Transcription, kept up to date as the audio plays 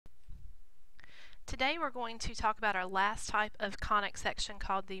Today we're going to talk about our last type of conic section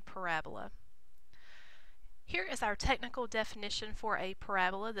called the parabola. Here is our technical definition for a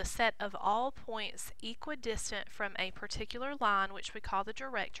parabola: the set of all points equidistant from a particular line, which we call the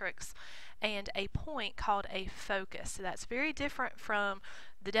directrix, and a point called a focus. So that's very different from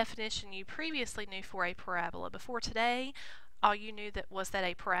the definition you previously knew for a parabola. Before today, all you knew was that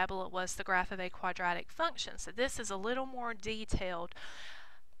a parabola was the graph of a quadratic function. So this is a little more detailed.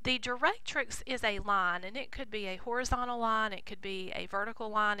 The directrix is a line, and it could be a horizontal line, it could be a vertical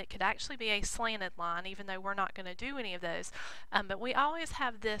line, it could actually be a slanted line, even though we're not going to do any of those. But we always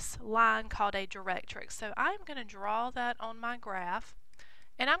have this line called a directrix. So I'm going to draw that on my graph,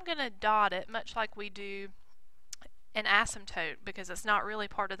 and I'm going to dot it much like we do an asymptote, because it's not really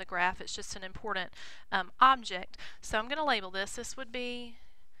part of the graph, it's just an important object. So I'm going to label this. This would be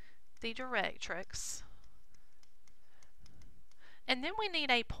the directrix. And then we need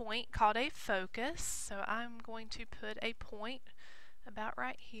a point called a focus. So I'm going to put a point about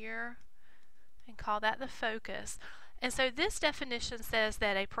right here and call that the focus. And so this definition says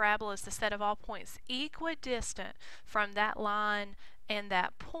that a parabola is the set of all points equidistant from that line and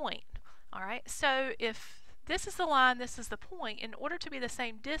that point. All right, so if this is the line, this is the point, in order to be the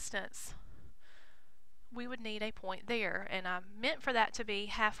same distance, we would need a point there. And I meant for that to be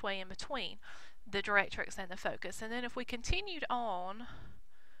halfway in between the directrix and the focus. And then if we continued on,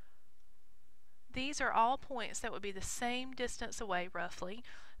 these are all points that would be the same distance away roughly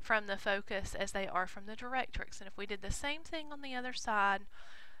from the focus as they are from the directrix. And if we did the same thing on the other side,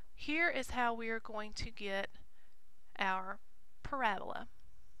 here is how we are going to get our parabola.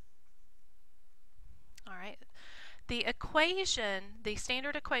 All right. The equation, the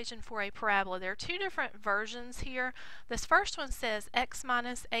standard equation for a parabola, there are two different versions here. This first one says x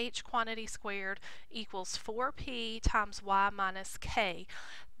minus h quantity squared equals 4p times y minus k.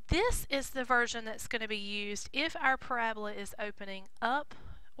 This is the version that's going to be used if our parabola is opening up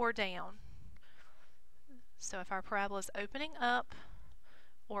or down. So if our parabola is opening up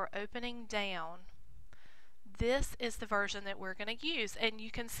or opening down, this is the version that we're going to use. And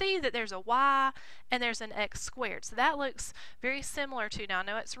you can see that there's a y and there's an x squared. So that looks very similar to, now I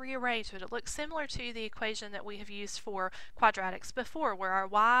know it's rearranged, but it looks similar to the equation that we have used for quadratics before, where our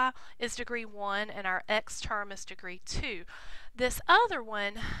y is degree 1 and our x term is degree 2. This other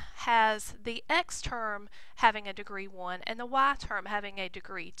one has the x term having a degree 1 and the y term having a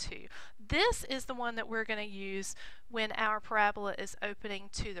degree 2. This is the one that we're going to use when our parabola is opening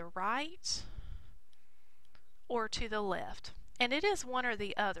to the right or to the left. And it is one or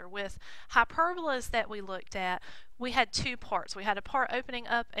the other. With hyperbolas that we looked at, we had two parts. We had a part opening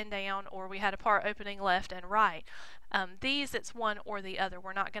up and down, or we had a part opening left and right. These, it's one or the other.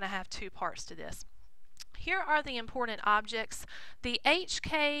 We're not going to have two parts to this. Here are the important objects. The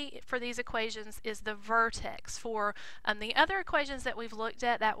HK for these equations is the vertex. For the other equations that we've looked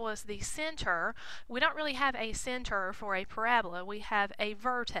at, that was the center. We don't really have a center for a parabola. We have a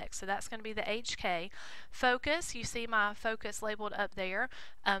vertex, so that's going to be the HK. Focus, you see my focus labeled up there.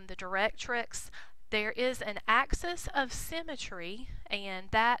 The directrix. There is an axis of symmetry, and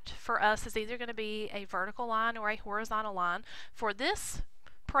that for us is either going to be a vertical line or a horizontal line. For this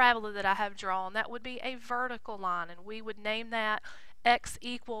parabola that I have drawn, that would be a vertical line, and we would name that x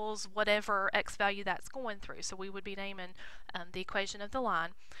equals whatever x value that's going through. So we would be naming the equation of the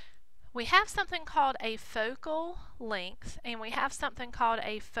line. We have something called a focal length, and we have something called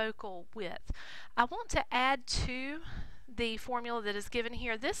a focal width. I want to add to the formula that is given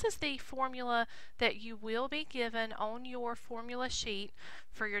here. This is the formula that you will be given on your formula sheet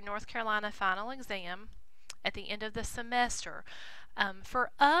for your North Carolina final exam at the end of the semester. For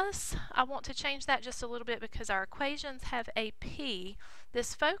us, I want to change that just a little bit because our equations have a p.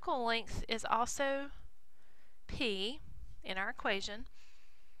 This focal length is also p in our equation,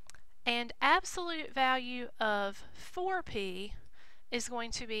 and absolute value of 4p is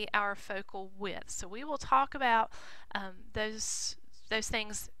going to be our focal width. So we will talk about those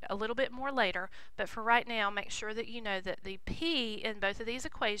things a little bit more later, but for right now, make sure that you know that the p in both of these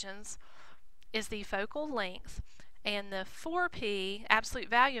equations is the focal length, and the 4p, absolute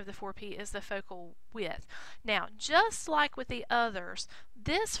value of the 4p, is the focal width. Now, just like with the others,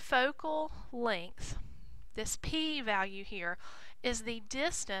 this focal length, this p value here, is the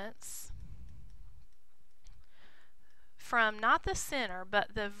distance from not the center,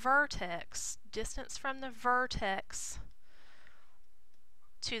 but the vertex, distance from the vertex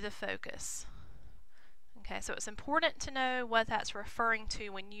to the focus. Okay, so it's important to know what that's referring to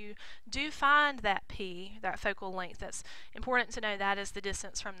when you do find that p, that focal length. That's important to know that is the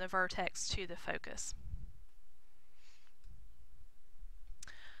distance from the vertex to the focus.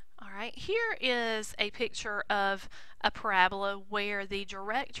 All right. Alright, here is a picture of a parabola where the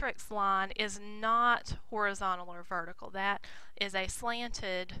directrix line is not horizontal or vertical. That is a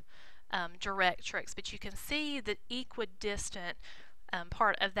slanted directrix, but you can see the equidistant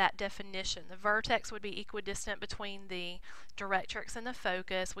part of that definition. The vertex would be equidistant between the directrix and the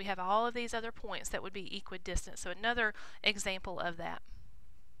focus. We have all of these other points that would be equidistant. So another example of that.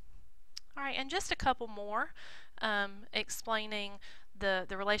 Alright, and just a couple more explaining the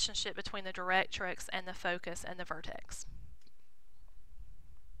relationship between the directrix and the focus and the vertex.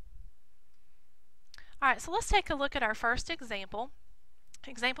 Alright, so let's take a look at our first example.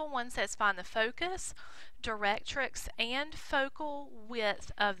 Example 1 says find the focus, directrix, and focal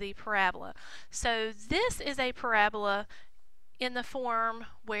width of the parabola. So this is a parabola in the form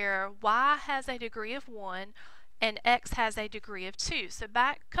where y has a degree of 1 and x has a degree of 2. So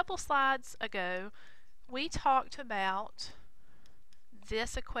back a couple slides ago, we talked about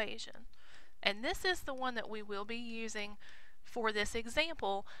this equation, and this is the one that we will be using for this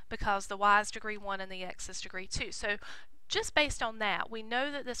example because the y is degree 1 and the x is degree 2. So just based on that, we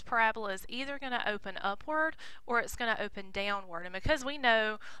know that this parabola is either going to open upward or it's going to open downward. And because we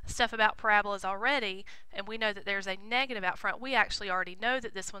know stuff about parabolas already, and we know that there's a negative out front, we actually already know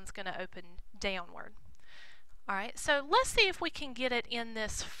that this one's going to open downward. Alright, so let's see if we can get it in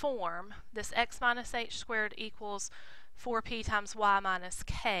this form, this x minus h squared equals 4p times y minus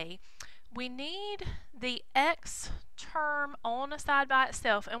k. We need the x term on a side by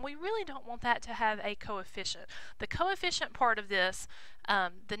itself, and we really don't want that to have a coefficient. The coefficient part of this,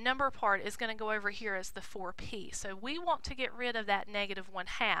 the number part, is going to go over here as the 4p. So we want to get rid of that negative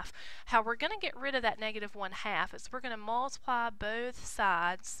 1/2. How we're going to get rid of that negative 1/2 is we're going to multiply both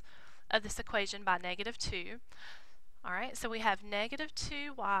sides of this equation by negative 2. Alright, so we have negative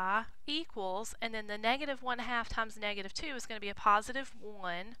 2y equals, and then the negative 1/2 times negative 2 is going to be a positive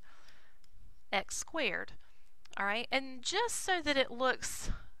 1 x squared. Alright, and just so that it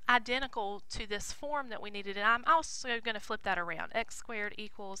looks identical to this form that we needed, and I'm also going to flip that around. X squared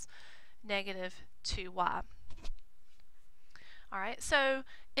equals negative 2y. Alright, so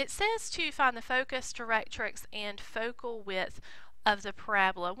it says to find the focus, directrix, and focal width of the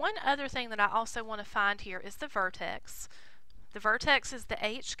parabola. One other thing that I also want to find here is the vertex. The vertex is the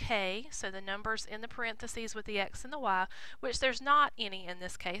HK, so the numbers in the parentheses with the x and the y, which there's not any in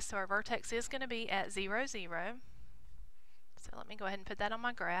this case, so our vertex is going to be at 0, 0. So let me go ahead and put that on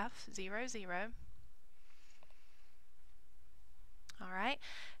my graph, 0, 0. Alright,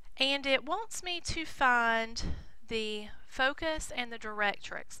 and it wants me to find the focus and the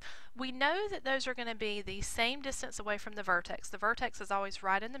directrix. We know that those are going to be the same distance away from the vertex. The vertex is always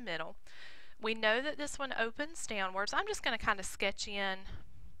right in the middle. We know that this one opens downwards. I'm just going to kind of sketch in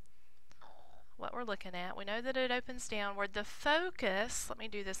what we're looking at. We know that it opens downward. The focus, let me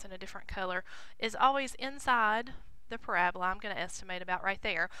do this in a different color, is always inside the parabola. I'm going to estimate about right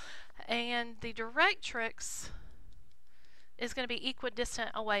there. And the directrix is going to be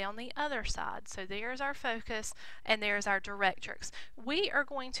equidistant away on the other side. So there's our focus and there's our directrix. We are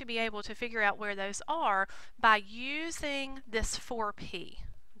going to be able to figure out where those are by using this 4p.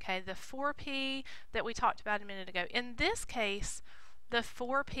 Okay, the 4p that we talked about a minute ago. In this case, the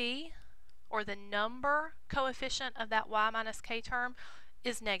 4p, or the number coefficient of that y minus k term,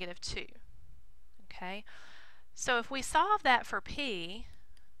 is negative 2. Okay, so if we solve that for p,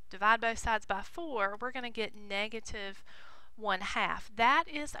 divide both sides by 4, we're going to get negative 1/2. That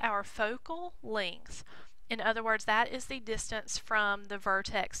is our focal length. In other words, that is the distance from the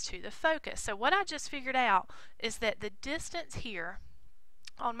vertex to the focus. So what I just figured out is that the distance here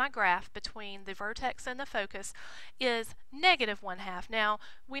on my graph between the vertex and the focus is negative 1/2. Now,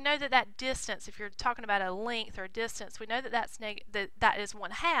 we know that that distance, if you're talking about a length or a distance, we know that that is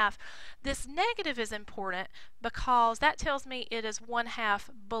 1/2. This negative is important because that tells me it is 1/2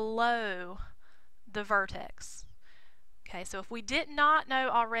 below the vertex. Okay, so if we did not know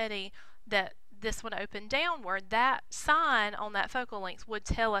already that this one opened downward, that sign on that focal length would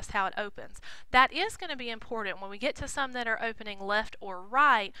tell us how it opens. That is going to be important when we get to some that are opening left or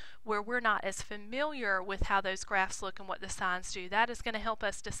right, where we're not as familiar with how those graphs look and what the signs do. That is going to help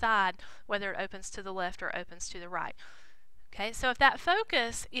us decide whether it opens to the left or opens to the right. Okay, so if that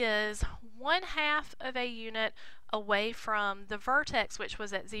focus is 1/2 of a unit away from the vertex, which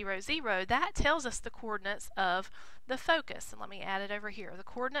was at 0, 0, that tells us the coordinates of the focus. And let me add it over here. The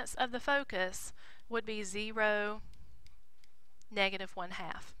coordinates of the focus would be 0, negative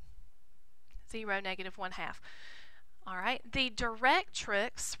 1/2. 0, negative 1/2. Alright, the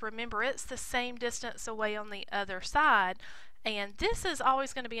directrix, remember, it's the same distance away on the other side. And this is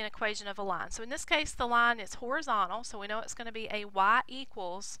always going to be an equation of a line. So in this case, the line is horizontal, so we know it's going to be a y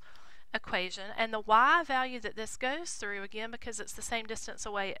equals equation, and the y value that this goes through, again because it's the same distance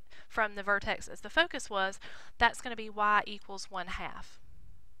away from the vertex as the focus was, that's going to be y equals 1/2.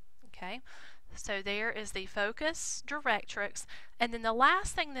 Okay, so there is the focus directrix, and then the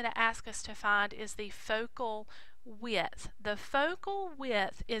last thing that it asks us to find is the focal width. The focal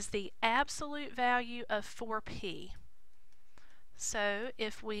width is the absolute value of 4p. So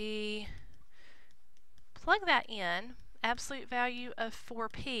if we plug that in, absolute value of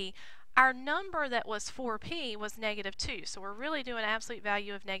 4p, our number that was 4p was -2, so we're really doing absolute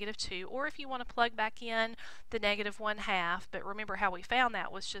value of -2, or if you want to plug back in the -1/2, but remember how we found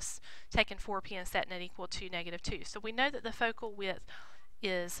that was just taking 4p and setting it equal to -2. So we know that the focal width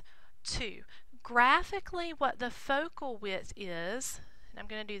is 2. Graphically, what the focal width is, and I'm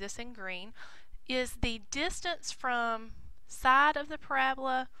going to do this in green, is the distance from side of the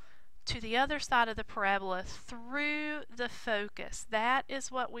parabola to the other side of the parabola through the focus. That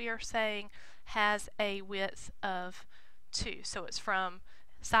is what we are saying has a width of 2. So it's from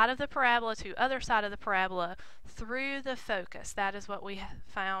side of the parabola to other side of the parabola through the focus. That is what we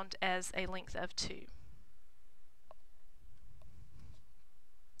found as a length of 2.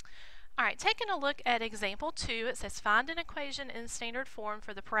 Alright, taking a look at example 2, it says find an equation in standard form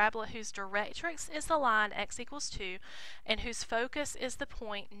for the parabola whose directrix is the line x equals 2 and whose focus is the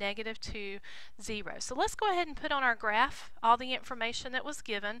point -2, 0. So let's go ahead and put on our graph all the information that was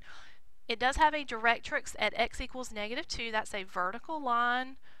given. It does have a directrix at x equals -2. That's a vertical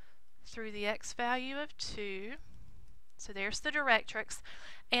line through the x value of 2. So there's the directrix.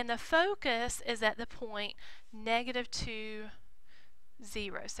 And the focus is at the point -2,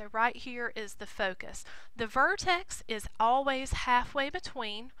 0. So right here is the focus. The vertex is always halfway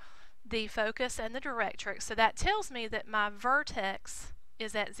between the focus and the directrix, so that tells me that my vertex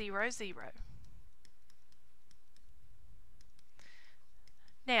is at 0, 0.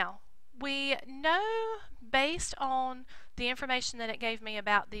 Now, we know based on the information that it gave me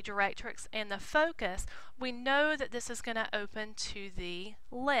about the directrix and the focus, we know that this is going to open to the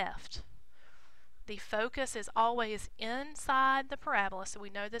left. The focus is always inside the parabola, so we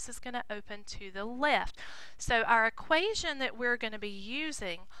know this is going to open to the left. So our equation that we're going to be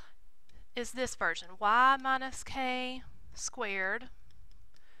using is this version. Y minus k squared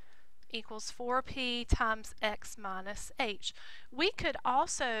equals 4p times x minus h. We could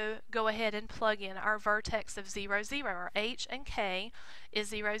also go ahead and plug in our vertex of 0, 0. Our h and k is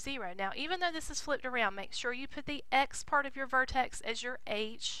 0, 0. Now, even though this is flipped around, make sure you put the x part of your vertex as your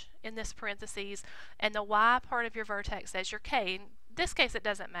h in this parentheses and the y part of your vertex as your k. In this case, it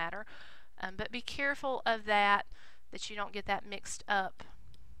doesn't matter, but be careful of that you don't get that mixed up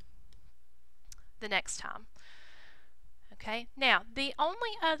the next time. Okay, now the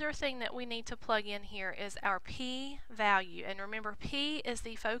only other thing that we need to plug in here is our p value, and remember p is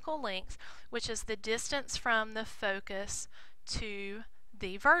the focal length, which is the distance from the focus to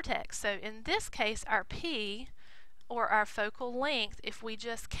the vertex. So in this case, our p, or our focal length, if we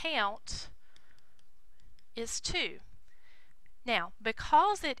just count, is 2. Now,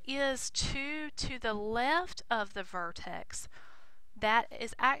 because it is 2 to the left of the vertex, that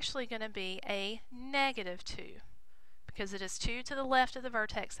is actually going to be a -2. Because it is 2 to the left of the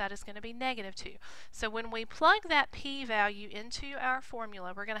vertex, that is going to be -2. So when we plug that p value into our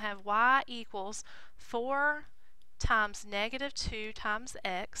formula, we're going to have y equals 4 times -2 times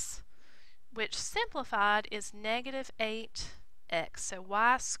x, which simplified is -8x. So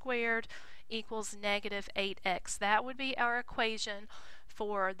y squared equals -8x. That would be our equation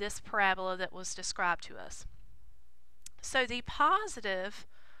for this parabola that was described to us. So the positive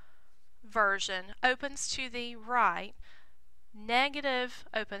version opens to the right, negative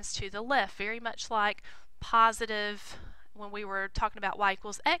opens to the left, very much like positive when we were talking about y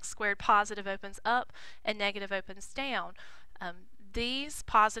equals x squared. Positive opens up and negative opens down. These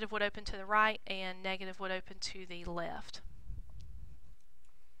positive would open to the right and negative would open to the left.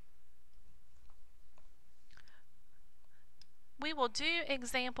 We will do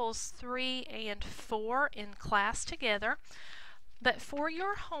examples 3 and 4 in class together. But for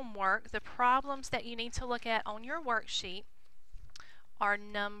your homework, the problems that you need to look at on your worksheet are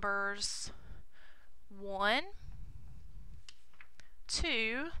numbers 1,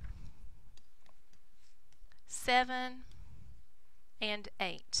 2, 7, and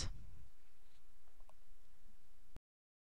 8.